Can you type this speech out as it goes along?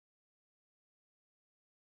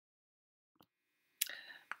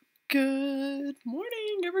Good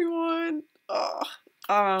morning, everyone.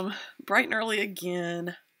 Bright and early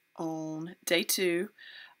again on day 2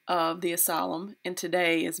 of the ASYLUM, and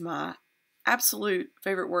today is my absolute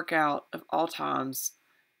favorite workout of all times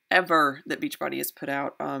ever that Beachbody has put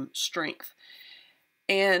out, strength.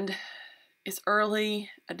 And it's early.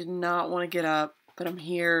 I did not want to get up, but I'm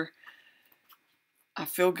here. I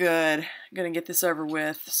feel good. I'm gonna get this over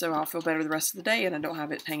with, so I'll feel better the rest of the day, and I don't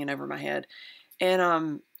have it hanging over my head.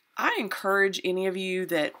 And I encourage any of you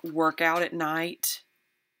that work out at night.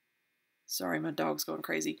 Sorry, my dog's going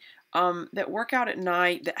crazy. That work out at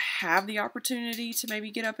night, that have the opportunity to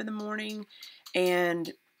maybe get up in the morning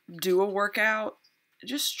and do a workout.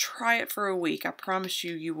 Just try it for a week. I promise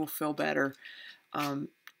you, you will feel better.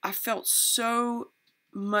 I felt so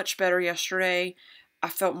much better yesterday. I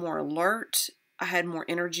felt more alert. I had more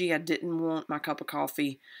energy. I didn't want my cup of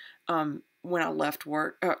coffee when I left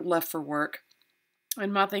for work.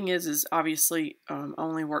 And my thing is obviously I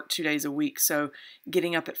only work 2 days a week, so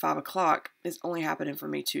getting up at 5 o'clock is only happening for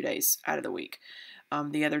me 2 days out of the week.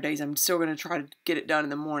 The other days I'm still going to try to get it done in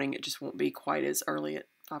the morning. It just won't be quite as early at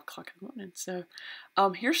 5 o'clock in the morning. So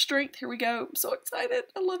here's strength. Here we go. I'm so excited.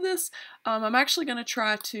 I love this. I'm actually going to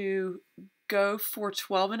try to go for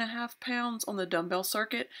 12.5 pounds on the dumbbell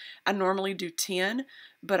circuit. I normally do 10,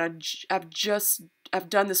 but I've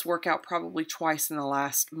done this workout probably twice in the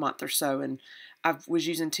last month or so, and I was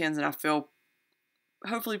using 10s, and I feel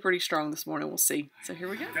hopefully pretty strong this morning. We'll see. So here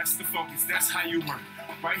we go. That's the focus. That's how you work.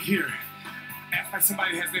 Right here. Act like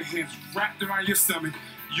somebody has their hands wrapped around your stomach.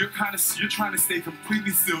 You're trying to stay completely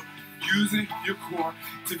still, using your core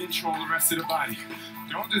to control the rest of the body.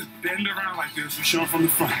 Don't just bend around like this. You're showing from the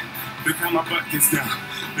front. Look how my butt gets down.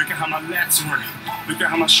 Look at how my lats work. Look at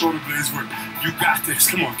how my shoulder blades work. You got this.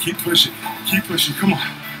 Come on. Keep pushing. Keep pushing. Come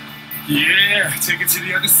on. Yeah. Take it to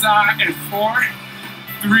the other side. And 4,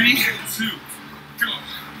 3, 2, go.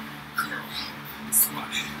 Curl. Squat.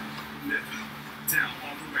 Lift. Down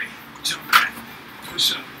all the way. Jump back.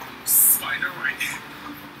 Push up. Spider right.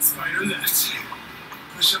 Spider left.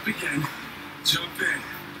 Push up again. Jump in.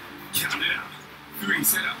 Count it out. 3.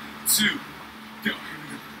 Set up. 2. Go. Here we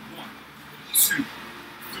go. 1, 2,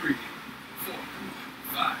 3, 4,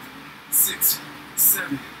 5, 6,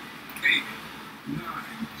 7, 8, 9,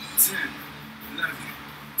 10, 11,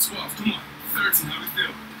 12. Come on. 13. How do we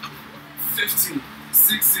feel? 15,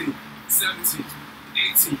 16, 17,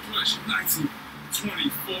 18. Push. 19,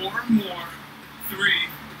 24 more. 3,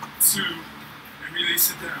 2, and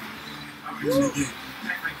release it down. I'll begin again.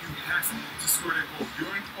 Act like you have to score that goal.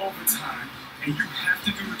 You're in overtime, and you have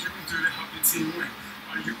to do what you can do to help your team win.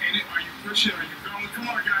 Are you in it? Are you pushing? Are you going? Come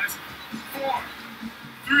on, guys. 4,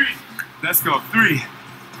 3. Let's go. 3,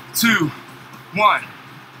 2, 1.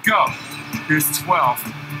 Go. Here's 12.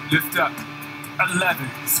 Lift up. 11.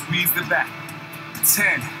 Squeeze the back.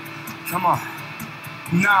 10. Come on.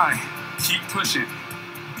 9. Keep pushing.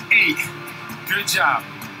 8. Good job.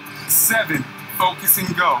 7. Focus and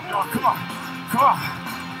go. Oh, come on. Come on.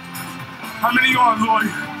 How many on, Lloyd?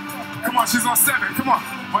 Come on, she's on 7. Come on.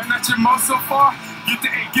 Why not your most so far? Get the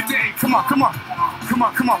 8. Get the 8. Come on, come on. Come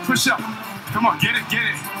on, come on. Push up. Come on, get it, get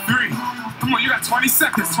it. 3. Come on, you got 20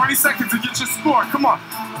 seconds. 20 seconds to get your score. Come on.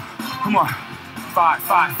 Come on. 5,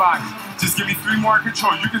 5, 5. Just give me 3 more in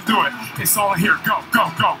control. You can do it. It's all in here. Go, go,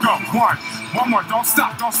 go, go. 1. One more. Don't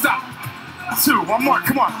stop. Don't stop. 2. One more.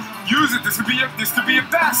 Come on. Use it. This could be your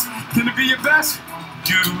best. Can it be your best?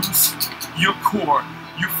 Use your core.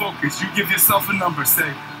 You focus. You give yourself a number.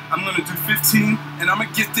 Say, I'm gonna do 15 and I'm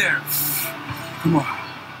gonna get there. Come on.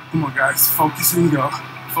 Come on, guys. Focus and go.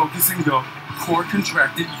 Focus and go. Core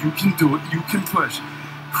contracted. You can do it. You can push.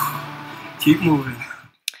 Keep moving.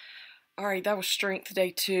 All right, that was strength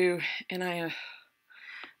day 2, and I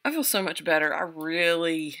feel so much better. I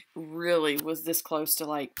really, really was this close to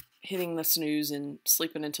like hitting the snooze and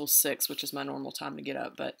sleeping until 6, which is my normal time to get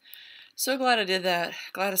up. But so glad I did that.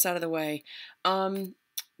 Glad it's out of the way.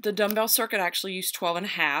 The dumbbell circuit I actually used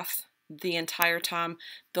 12.5 the entire time.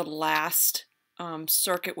 The last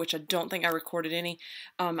circuit, which I don't think I recorded any,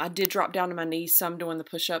 I did drop down to my knees some doing the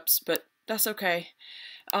push-ups, but that's okay.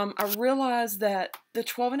 I realized that the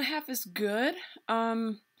 12.5 is good.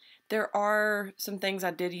 There are some things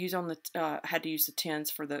I did use on the, I had to use the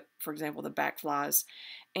 10s for example, the back flies.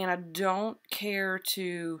 And I don't care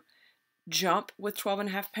to jump with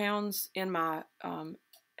 12.5 pounds in my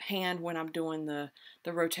hand when I'm doing the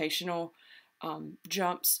rotational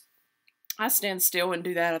jumps. I stand still and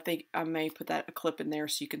do that. I think I may put a clip in there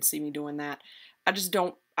so you can see me doing that. I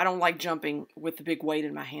don't like jumping with the big weight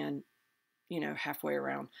in my hand, you know, halfway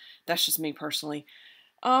around. That's just me personally.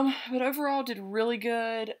 But overall did really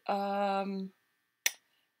good.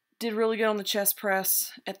 did really good on the chest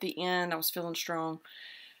press at the end. I was feeling strong.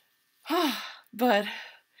 But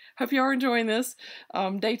hope you are enjoying this.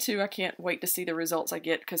 Day 2, I can't wait to see the results I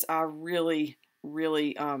get because I really,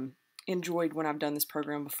 really enjoyed when I've done this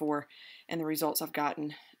program before and the results I've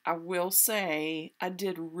gotten. I will say I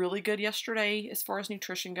did really good yesterday as far as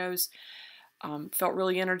nutrition goes. Felt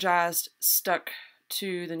really energized, stuck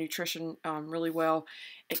to the nutrition really well,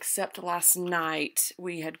 except last night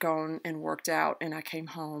we had gone and worked out and I came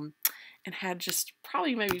home and had just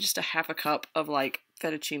probably maybe just a half a cup of like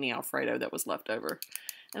fettuccine alfredo that was left over.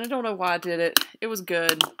 And I don't know why I did it. It was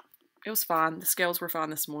good. It was fine. The scales were fine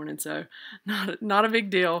this morning, so not a big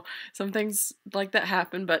deal. Some things like that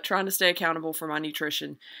happen, but trying to stay accountable for my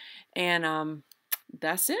nutrition. And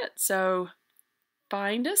that's it. So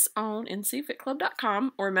find us on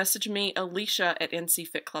ncfitclub.com or message me, Alisha, at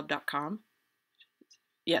ncfitclub.com.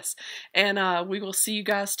 Yes, and we will see you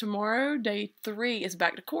guys tomorrow. Day 3 is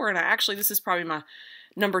back to core, and this is probably my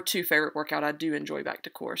number 2 favorite workout. I do enjoy back to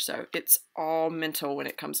core, so it's all mental when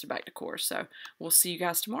it comes to back to core. So we'll see you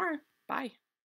guys tomorrow. Bye.